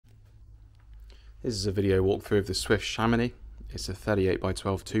This is a video walkthrough of the Swift Chamonix. It's a 38 by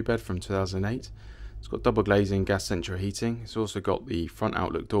 12 two-bed from 2008. It's got double glazing, gas central heating. It's also got the front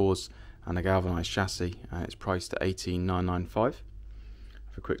outlook doors and a galvanised chassis. It's priced at $18,995. Have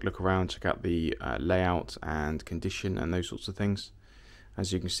a quick look around, check out the layout and condition and those sorts of things.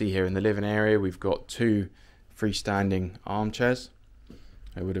 As you can see here in the living area, we've got two freestanding armchairs.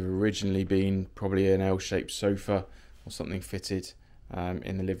 It would have originally been probably an L-shaped sofa or something fitted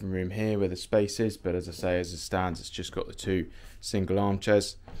in the living room here where the space is, but as I say, as it stands, it's just got the two single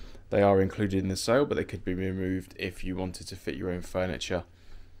armchairs. They are included in the sale, but they could be removed if you wanted to fit your own furniture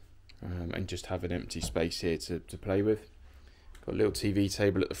and just have an empty space here to play with. Got a little TV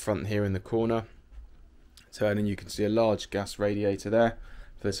table at the front here in the corner. Turning, you can see a large gas radiator there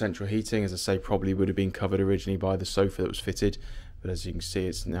for the central heating. As I say, probably would have been covered originally by the sofa that was fitted, but as you can see,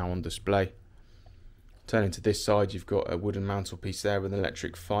 it's now on display. Turning to this side, you've got a wooden mantelpiece there with an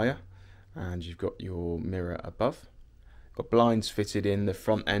electric fire, and you've got your mirror above. Got blinds fitted in the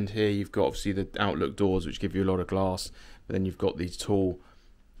front end here. You've got obviously the outlook doors, which give you a lot of glass, but then you've got these tall,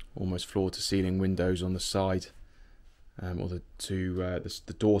 almost floor-to-ceiling windows on the side, or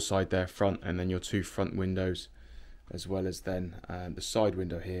the door side there front, and then your two front windows, as well as then the side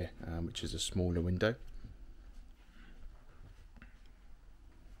window here, which is a smaller window.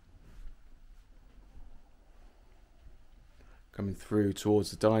 Coming through towards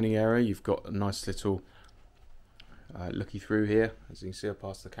the dining area, you've got a nice little looky through here. As you can see, I'll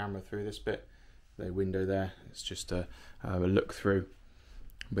pass the camera through this bit. The window there, it's just a look through,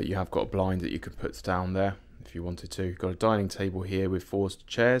 but you have got a blind that you could put down there if you wanted to. You've got a dining table here with four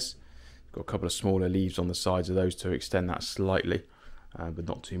chairs. You've got a couple of smaller leaves on the sides of those to extend that slightly, but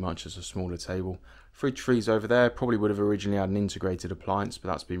not too much as a smaller table. Fridge freezer over there, probably would have originally had an integrated appliance, but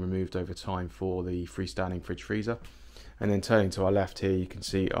that's been removed over time for the freestanding fridge freezer. And then turning to our left here, you can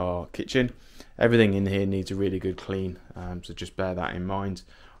see our kitchen. Everything in here needs a really good clean, so just bear that in mind.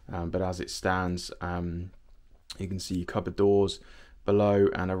 But as it stands, you can see your cupboard doors below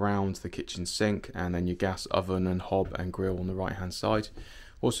and around the kitchen sink, and then your gas oven and hob and grill on the right hand side.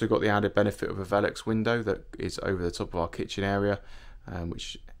 Also got the added benefit of a Velux window that is over the top of our kitchen area,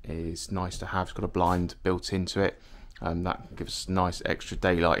 which is nice to have. It's got a blind built into it. That gives nice extra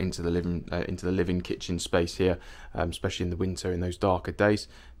daylight into the living kitchen space here, especially in the winter in those darker days.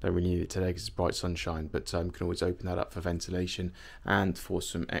 Don't really need it today because it's bright sunshine, but you can always open that up for ventilation and for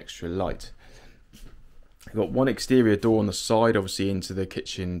some extra light. You've got one exterior door on the side, obviously into the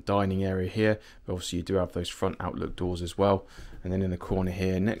kitchen dining area here, but obviously you do have those front outlook doors as well. And then in the corner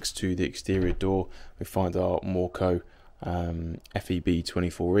here, next to the exterior door, we find our Morco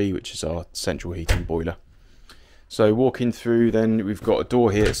FEB24E, which is our central heating boiler. So walking through, then we've got a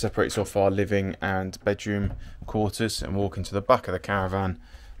door here that separates off our living and bedroom quarters, and walking to the back of the Caravan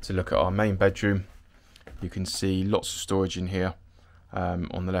to look at our main bedroom. You can see lots of storage in here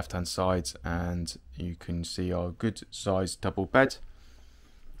on the left hand side, and you can see our good sized double bed,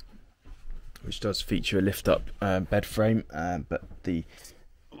 which does feature a lift up bed frame, but see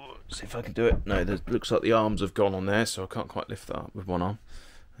if I can do it. No, it looks like the arms have gone on there, so I can't quite lift that up with one arm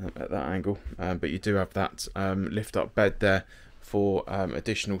at that angle, but you do have that lift up bed there for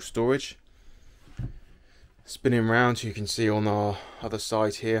additional storage. Spinning round, you can see on our other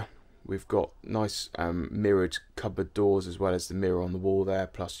side here we've got nice mirrored cupboard doors, as well as the mirror on the wall there,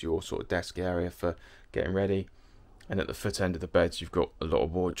 plus your sort of desk area for getting ready. And at the foot end of the beds, you've got a lot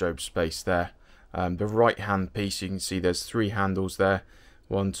of wardrobe space there. The right hand piece, you can see there's three handles there.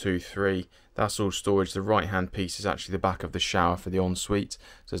 1, 2, 3. That's all storage. The right hand piece is actually the back of the shower for the ensuite,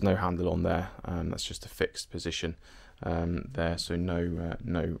 so there's no handle on there. That's just a fixed position there, so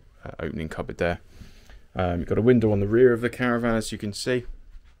no opening cupboard there. You've got a window on the rear of the Caravan, as you can see.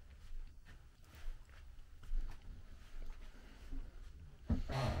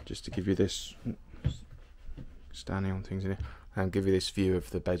 Just to give you this, standing on things in here, and give you this view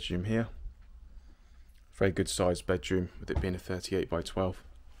of the bedroom here. Very good sized bedroom, with it being a 38 by 12.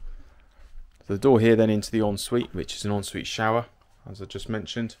 So the door here then into the ensuite, which is an ensuite shower, as I just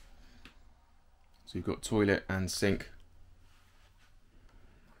mentioned. So you've got toilet and sink.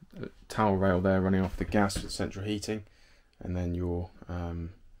 A towel rail there running off the gas with central heating, and then your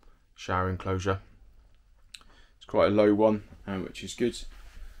shower enclosure. It's quite a low one, which is good,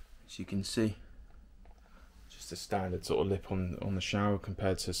 as you can see. Just a standard sort of lip on the shower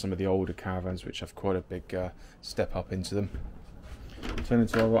compared to some of the older Caravans, which have quite a big step up into them. Turning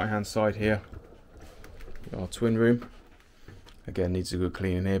to our right hand side here, our twin room. Again, needs a good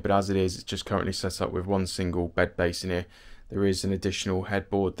cleaning here, but as it is, it's just currently set up with one single bed base in here. There is an additional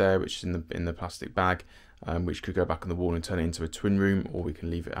headboard there, which is in the plastic bag, which could go back on the wall and turn it into a twin room, or we can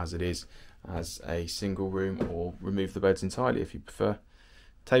leave it as it is as a single room, or remove the beds entirely if you prefer.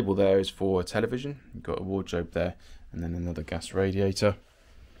 Table there is for a television. You've got a wardrobe there, and then another gas radiator.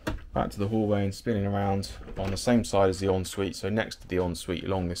 Back to the hallway and spinning around on the same side as the ensuite. So next to the ensuite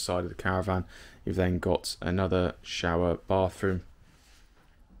along this side of the Caravan, you've then got another shower, bathroom,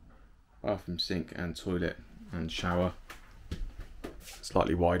 sink and toilet and shower.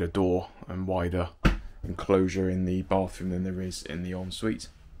 Slightly wider door and wider enclosure in the bathroom than there is in the ensuite.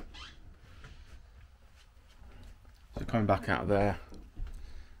 So coming back out of there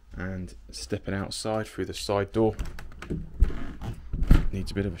and stepping outside through the side door.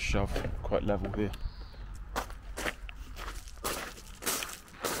 Needs a bit of a shove, quite level here.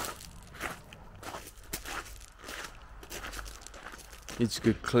 Needs a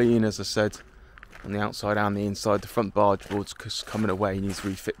good clean, as I said, on the outside and the inside. The front barge board's coming away, needs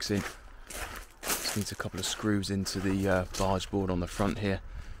refixing. Just needs a couple of screws into the barge board on the front here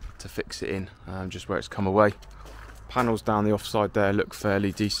to fix it in, just where it's come away. Panels down the offside there look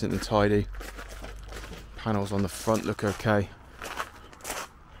fairly decent and tidy. Panels on the front look okay.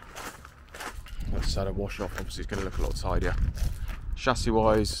 Just had a wash off, obviously it's going to look a lot tidier. Chassis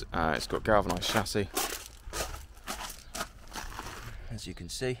wise, it's got galvanised chassis, as you can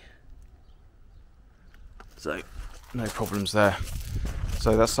see, so no problems there.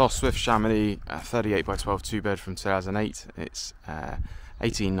 So that's our Swift Chamonix 38 by 12 2 bed from 2008. It's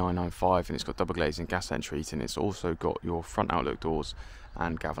 18,995 and it's got double glazing, gas central heating. It's also got your front outlook doors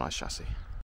and galvanised chassis.